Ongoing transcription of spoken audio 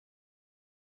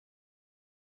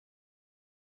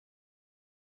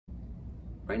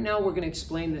Right now we're going to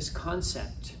explain this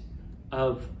concept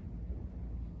of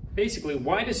basically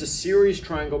why does a series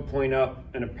triangle point up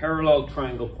and a parallel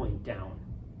triangle point down?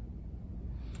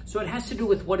 So it has to do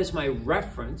with what is my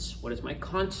reference, what is my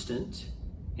constant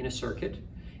in a circuit,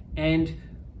 and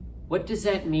what does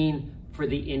that mean for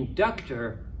the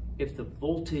inductor if the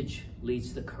voltage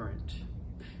leads the current.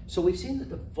 So we've seen that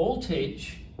the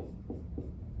voltage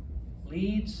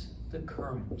leads the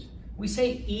current. We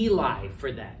say Eli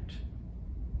for that.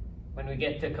 When we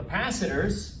get to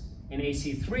capacitors in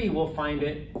AC3, we'll find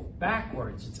it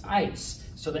backwards. It's ice.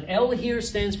 So the L here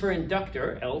stands for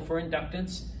inductor, L for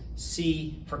inductance,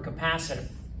 C for capacitor.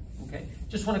 Okay.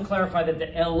 Just want to clarify that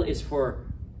the L is for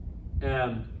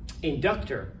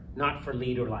inductor, not for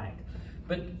lead or lag.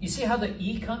 But you see how the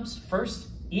E comes first?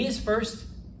 E is first,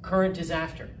 current is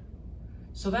after.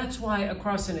 So that's why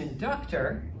across an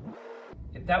inductor,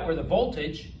 if that were the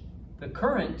voltage, the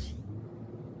current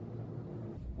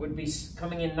would be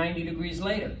coming in 90 degrees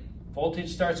later.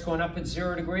 Voltage starts going up at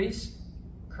 0 degrees,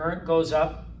 current goes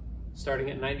up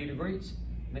starting at 90 degrees.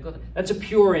 That's a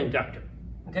pure inductor,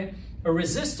 okay? A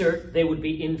resistor, they would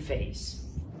be in phase.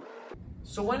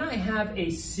 So when I have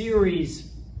a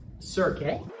series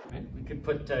circuit, right, we could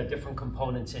put different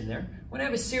components in there. When I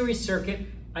have a series circuit,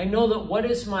 I know that what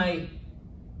is my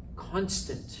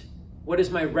constant? What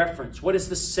is my reference? What is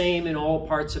the same in all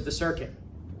parts of the circuit?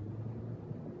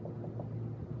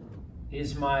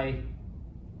 Is my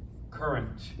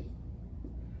current.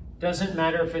 Doesn't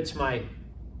matter if it's my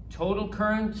total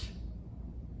current,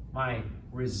 my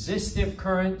resistive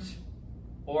current,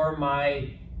 or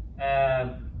my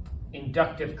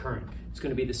inductive current. It's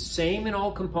going to be the same in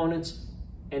all components,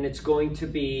 and it's going to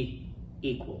be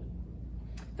equal.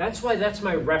 That's why that's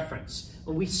my reference.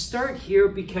 And we start here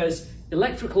because,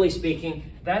 electrically speaking,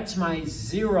 that's my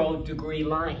 0 degree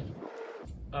line.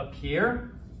 Up here,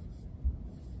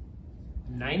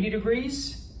 90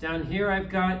 degrees. Down here, I've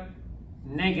got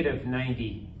negative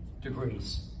 90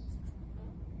 degrees.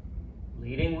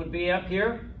 Leading would be up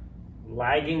here,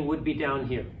 lagging would be down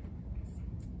here.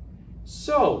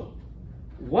 So,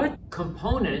 what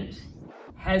component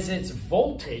has its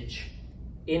voltage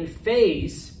in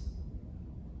phase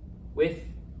with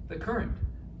the current?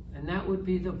 And that would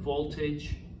be the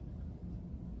voltage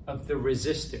of the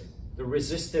resistor, the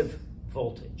resistive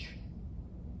voltage.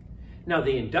 Now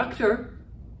the inductor,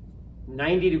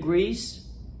 90 degrees,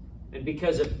 and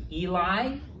because of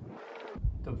Eli,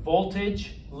 the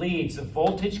voltage leads. The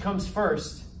voltage comes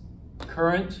first,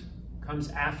 current comes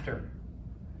after.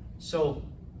 So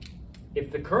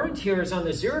if the current here is on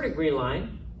the 0 degree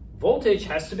line, voltage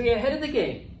has to be ahead of the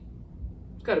game.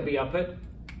 It's got to be up at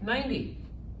 90.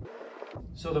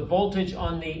 So the voltage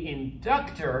on the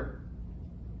inductor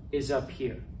is up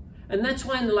here. And that's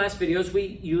why in the last videos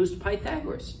we used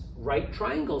Pythagoras, right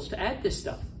triangles to add this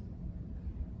stuff.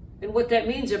 And what that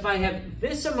means, if I have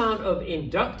this amount of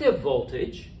inductive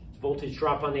voltage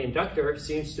drop on the inductor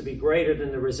seems to be greater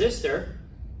than the resistor,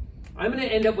 I'm going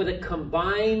to end up with a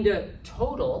combined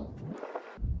total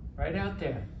right out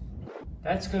there.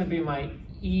 That's going to be my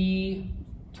E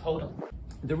total.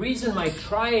 The reason my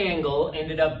triangle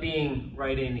ended up being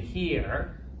right in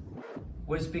here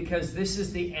was because this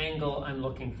is the angle I'm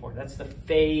looking for. That's the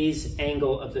phase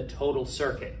angle of the total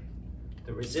circuit.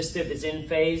 The resistive is in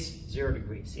phase, 0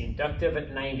 degrees. The inductive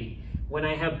at 90. When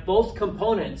I have both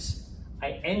components,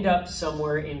 I end up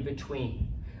somewhere in between.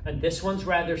 And this one's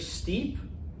rather steep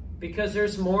because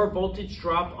there's more voltage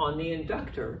drop on the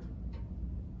inductor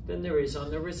than there is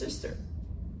on the resistor.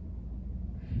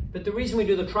 But the reason we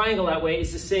do the triangle that way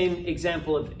is the same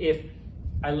example of if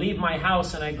I leave my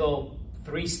house and I go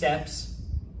 3 steps,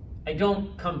 I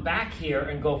don't come back here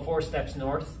and go 4 steps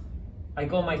north. I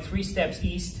go my 3 steps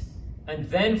east and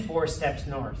then 4 steps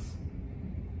north.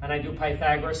 And I do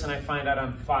Pythagoras and I find out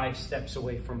I'm 5 steps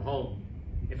away from home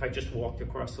if I just walked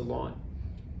across the lawn.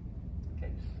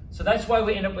 Okay. So that's why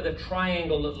we end up with a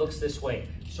triangle that looks this way.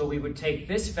 So we would take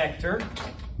this vector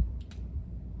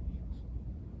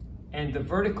and the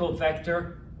vertical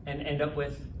vector and end up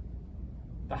with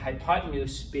the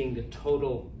hypotenuse being the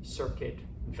total circuit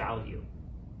value.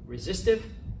 Resistive,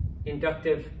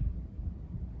 inductive,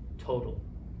 total.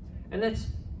 And that's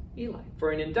Eli.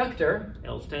 For an inductor,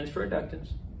 L stands for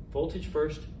inductance, voltage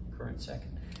first, current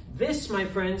second. This, my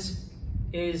friends,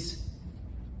 is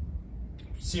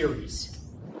series.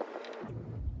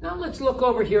 Now let's look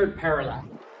over here at parallel,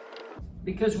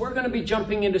 because we're going to be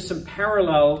jumping into some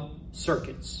parallel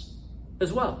circuits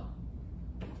as well.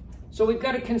 So we've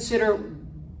got to consider,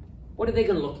 what are they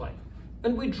going to look like?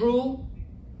 And we drew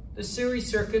the series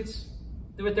circuits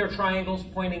with their triangles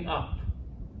pointing up.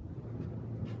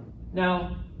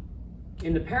 Now,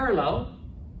 in the parallel,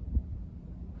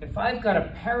 if I've got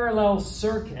a parallel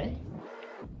circuit,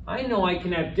 I know I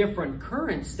can have different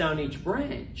currents down each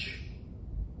branch.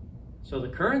 So the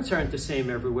currents aren't the same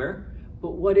everywhere,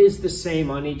 but what is the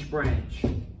same on each branch?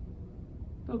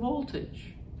 The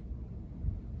voltage.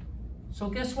 So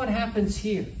guess what happens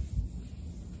here?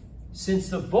 Since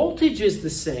the voltage is the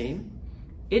same,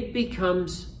 it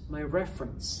becomes my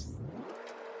reference.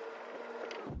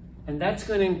 And that's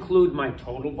going to include my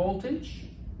total voltage,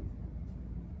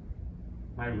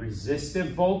 my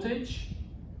resistive voltage,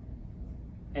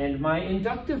 and my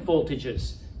inductive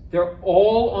voltages. They're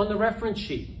all on the reference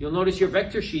sheet. You'll notice your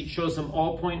vector sheet shows them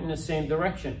all pointing in the same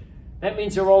direction. That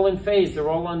means they're all in phase. They're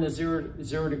all on the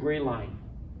zero degree line.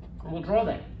 And we'll draw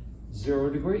that, 0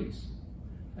 degrees.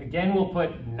 Again, we'll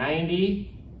put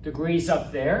 90 degrees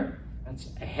up there. That's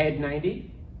ahead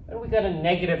 90. And we got a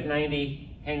negative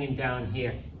 90 hanging down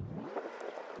here.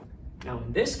 Now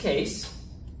in this case,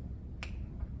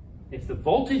 if the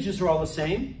voltages are all the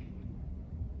same,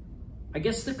 I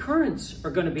guess the currents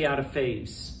are going to be out of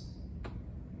phase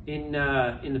in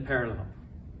the parallel.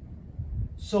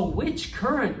 So which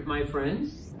current, my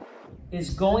friends, is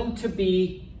going to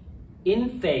be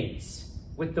in phase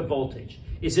with the voltage?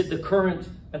 Is it the current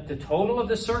at the total of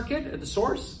the circuit, at the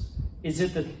source? Is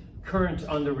it the current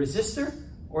on the resistor?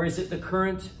 Or is it the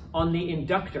current on the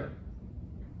inductor?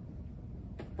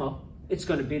 Well, it's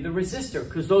going to be the resistor,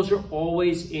 because those are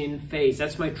always in phase.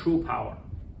 That's my true power.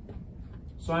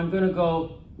 So I'm going to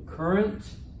go current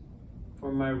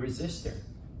for my resistor.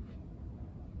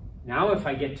 Now if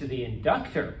I get to the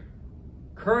inductor,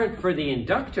 current for the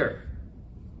inductor,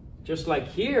 just like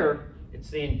here, it's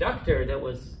the inductor that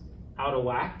was out of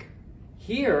whack.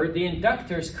 Here, the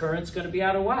inductor's current's going to be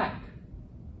out of whack.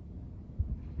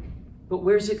 But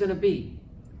where's it going to be?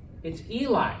 It's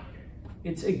Eli.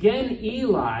 It's again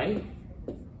Eli.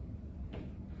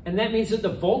 And that means that the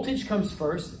voltage comes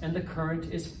first and the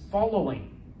current is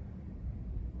following.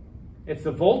 If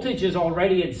the voltage is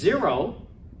already at 0,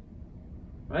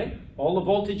 right? All the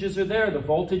voltages are there, the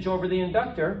voltage over the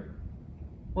inductor.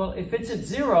 Well, if it's at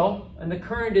 0 and the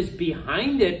current is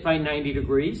behind it by 90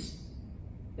 degrees,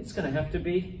 it's going to have to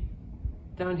be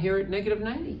down here at negative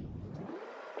 90.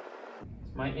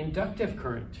 It's my inductive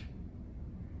current.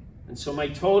 And so my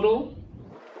total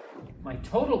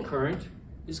current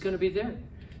is going to be there.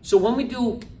 So when we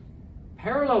do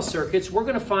parallel circuits, we're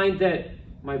going to find that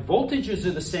my voltages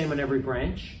are the same on every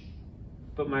branch,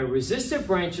 but my resistive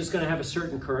branch is going to have a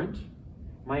certain current.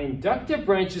 My inductive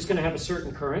branch is going to have a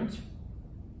certain current.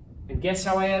 And guess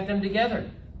how I add them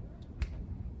together?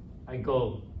 I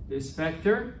go this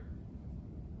vector,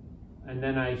 and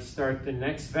then I start the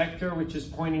next vector, which is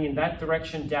pointing in that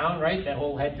direction down, right? That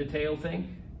whole head to tail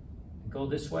thing. I go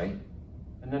this way,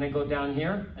 and then I go down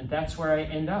here, and that's where I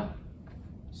end up.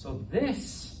 So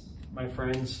this, my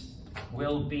friends,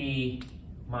 will be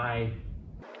my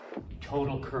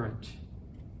total current.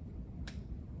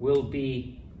 Will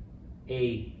be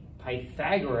a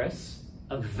Pythagoras,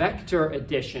 a vector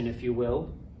addition, if you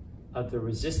will, of the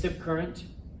resistive current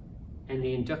and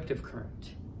the inductive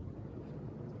current.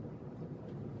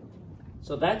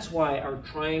 So that's why our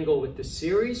triangle with the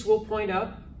series will point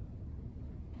up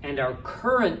and our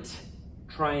current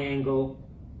triangle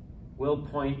will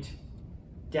point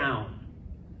down.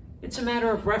 It's a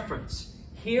matter of reference.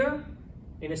 Here,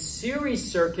 in a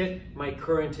series circuit, my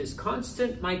current is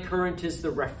constant, my current is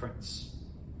the reference.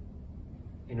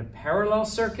 In a parallel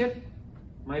circuit,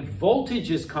 my voltage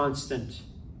is constant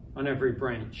on every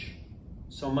branch.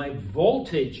 So my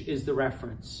voltage is the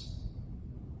reference.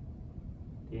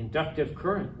 The inductive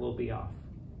current will be off.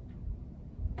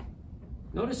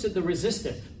 Notice that the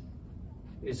resistive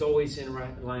is always in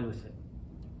line with it.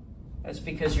 That's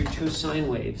because your two sine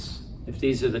waves, if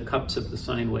these are the cups of the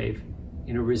sine wave,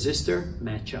 in a resistor,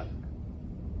 match up.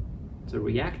 The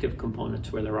reactive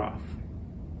components where they're off.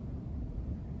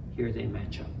 Here they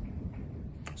match up.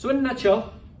 So in a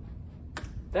nutshell,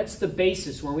 that's the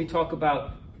basis when we talk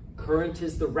about current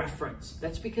is the reference.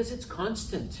 That's because it's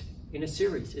constant in a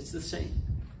series. It's the same.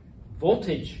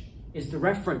 Voltage is the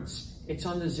reference. It's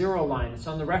on the 0 line. It's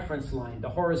on the reference line, the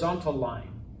horizontal line.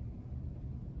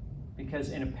 Because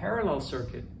in a parallel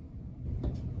circuit,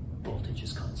 voltage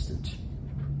is constant.